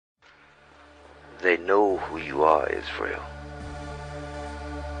They know who you are, Israel.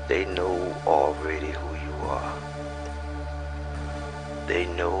 They know already who you are. They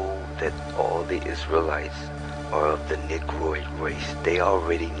know that all the Israelites are of the Negroid race. They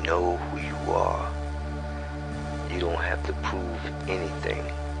already know who you are. You don't have to prove anything.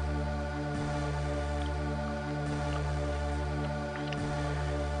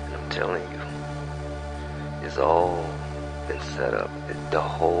 And I'm telling you, it's all been set up. The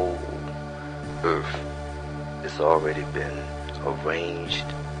whole earth has already been arranged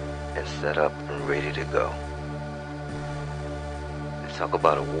and set up and ready to go. They talk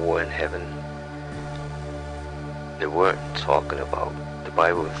about a war in heaven. They weren't talking about, the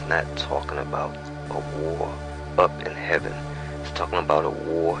Bible is not talking about a war up in heaven. It's talking about a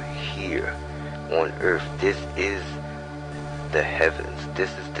war here on earth. This is the heavens.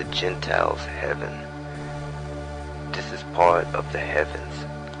 This is the Gentiles' heaven. This is part of the heavens.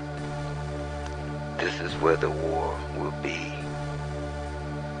 This is where the war will be.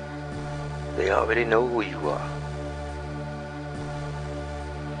 They already know who you are.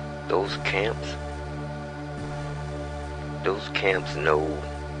 Those camps know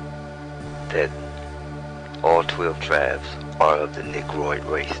that all 12 tribes are of the Negroid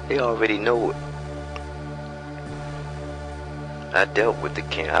race. They already know it. I dealt with the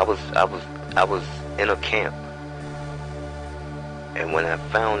camp. I was in a camp, and when I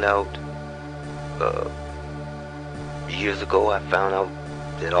found out years ago, I found out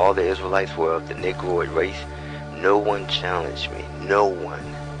that all the Israelites were of the Negroid race. No one challenged me. No one,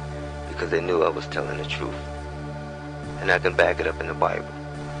 because they knew I was telling the truth. And I can back it up in the Bible.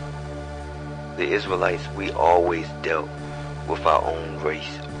 The Israelites, we always dealt with our own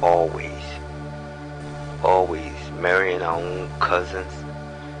race. Always. Always. Marrying our own cousins.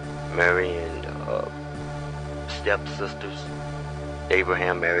 Marrying stepsisters.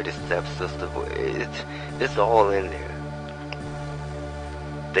 Abraham married his stepsister. It's all in there.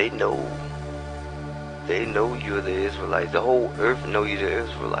 They know. They know you're the Israelites. The whole earth know you're the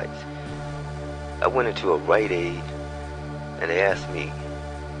Israelites. I went into a Rite Aid, and they asked me,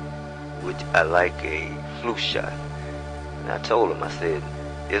 would I like a flu shot? And I told them, I said,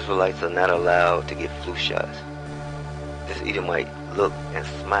 Israelites are not allowed to get flu shots. This Edomite looked and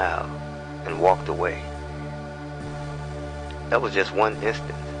smiled and walked away. That was just one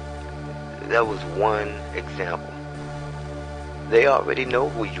instance. That was one example. They already know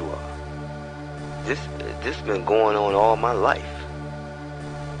who you are. This been going on all my life.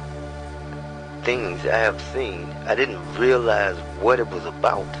 Things I have seen, I didn't realize what it was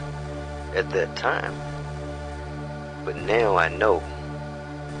about at that time. But now I know.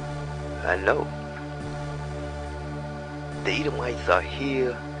 I know. The Edomites are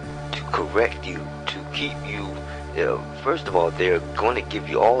here to correct you, to keep you. First of all, they're going to give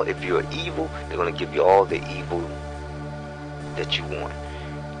you all, if you're evil, they're going to give you all the evil that you want.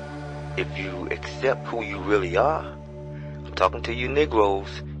 If you accept who you really are, I'm talking to you Negroes,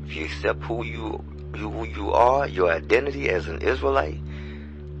 if you accept who you are, your identity as an Israelite,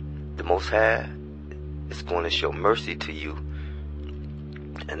 the Most High is going to show mercy to you.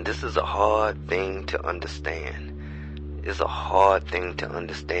 And this is a hard thing to understand. It's a hard thing to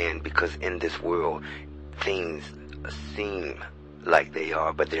understand because in this world, things seem like they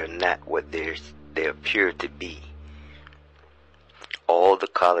are, but they're not what they appear to be. All the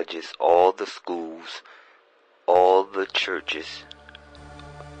colleges, all the schools, all the churches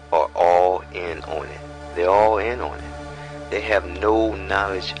are all in on it. They're all in on it. They have no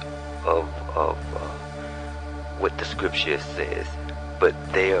knowledge of what the scripture says, but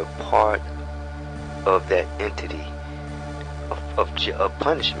they are part of that entity of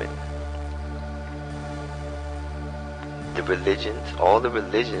punishment. The religions, all the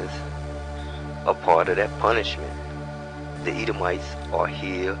religions are part of that punishment. The Edomites are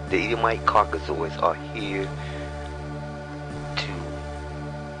here. The Edomite Caucasoids are here to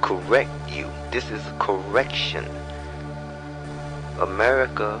correct you. This is correction.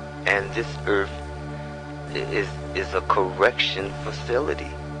 America and this earth is a correction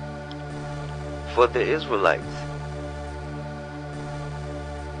facility for the Israelites.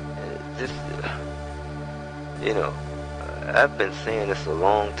 This, I've been saying this a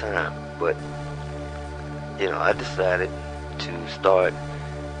long time, but I decided to start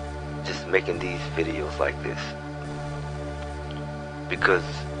just making these videos like this, because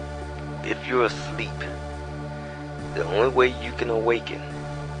if you're asleep, the only way you can awaken,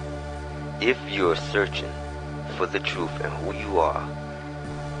 if you're searching for the truth and who you are,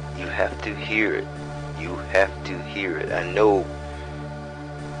 you have to hear it. You have to hear it. I know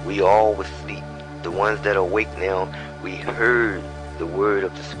we all was asleep. The ones that are awake now, we heard the word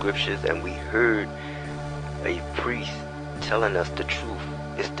of the scriptures, and we heard a priest telling us the truth.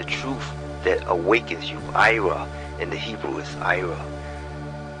 It's the truth that awakens you. Ira in the Hebrew is ira.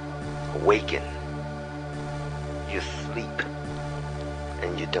 Awaken. You sleep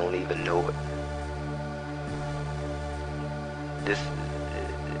and you don't even know it.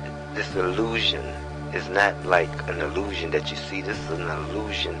 This illusion is not like an illusion that you see. This is an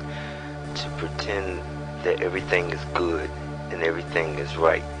illusion to pretend that everything is good and everything is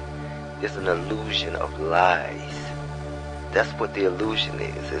right. It's an illusion of lies. That's what the illusion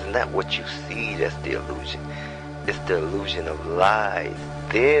is. It's not what you see that's the illusion. It's the illusion of lies.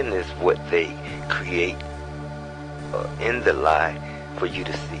 Then is what they create in the lie for you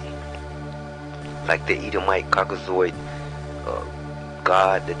to see. Like the Edomite Caucasoid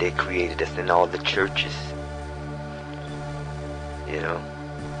God that they created that's in all the churches. You know?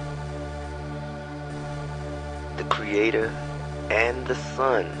 The Creator and the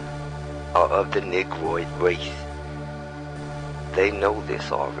Son are of the Negroid race. They know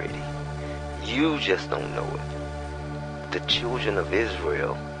this already. You just don't know it. The children of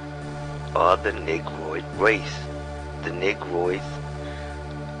Israel are the Negroid race. The Negroids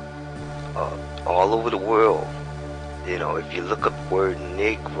are all over the world. You know, if you look up the word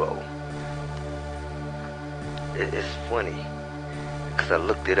Negro, it's funny because I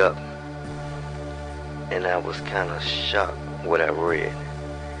looked it up and I was kind of shocked what I read.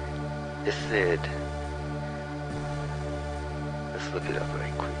 It said, let's look it up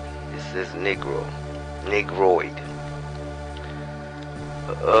right quick. It says Negro, Negroid,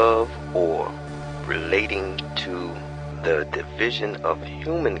 of or relating to the division of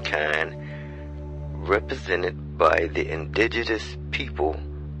humankind represented by the indigenous people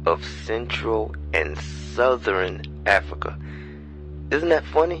of Central and Southern Africa. Isn't that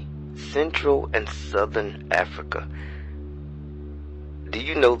funny? Central and Southern Africa. Do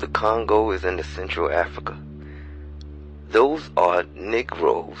you know the Congo is in the Central Africa? Those are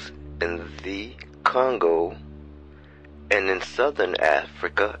Negroes in the Congo, and in Southern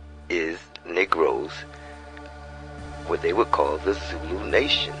Africa is Negroes, what they would call the Zulu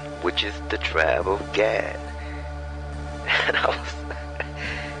Nation, which is the tribe of Gad. And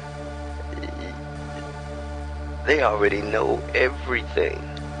they already know everything.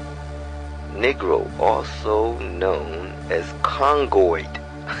 Negro, also known as Congoid.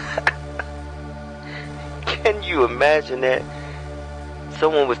 Can you imagine that?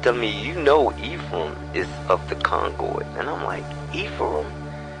 Someone was telling me, you know Ephraim is of the Congoid. And I'm like, Ephraim?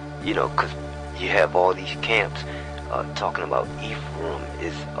 You know, because you have all these camps talking about Ephraim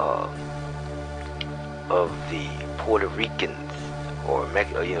is of the Puerto Ricans or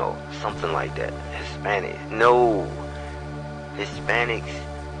you know, something like that. Hispanic. No. Hispanics,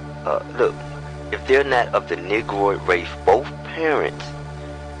 look, if they're not of the Negroid race, both parents,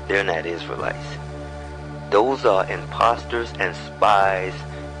 they're not Israelites. Those are imposters and spies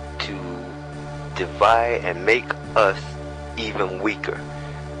to divide and make us even weaker.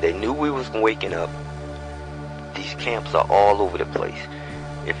 They knew we was waking up. These camps are all over the place.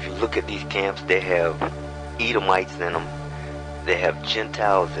 If you look at these camps, they have Edomites in them. They have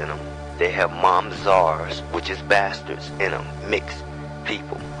Gentiles in them. They have Mamzars, which is bastards, in them, mixed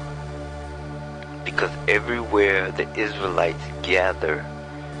people. Because everywhere the Israelites gather,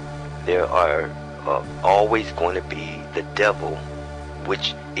 there are always going to be the devil,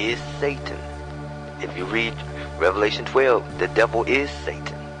 which is Satan. If you read Revelation 12, the devil is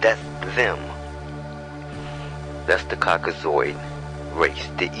Satan. That's them. That's the Caucasoid race,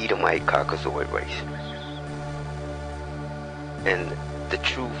 the Edomite Caucasoid race. And the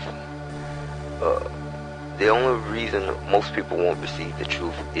truth, the only reason most people won't receive the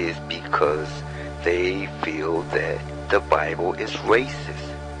truth is because they feel that the Bible is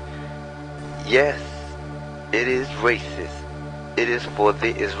racist. Yes, it is racist. It is for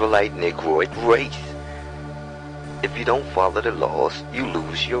the Israelite Negroid race. If you don't follow the laws, you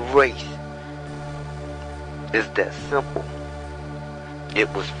lose your race. It's that simple. It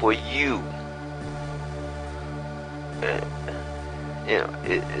was for you. You know,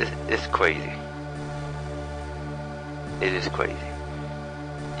 it's crazy. It is crazy.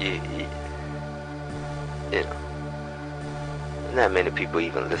 You know, not many people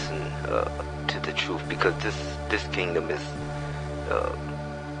even listen to the truth, because this kingdom is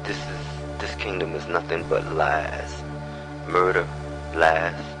this kingdom is nothing but lies, murder,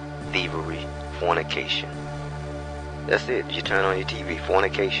 lies, thievery, fornication. That's it. You turn on your TV,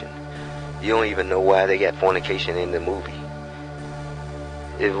 fornication. You don't even know why they got fornication in the movie.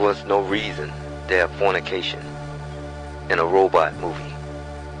 It was no reason to have fornication in a robot movie.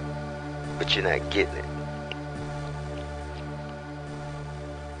 But you're not getting it.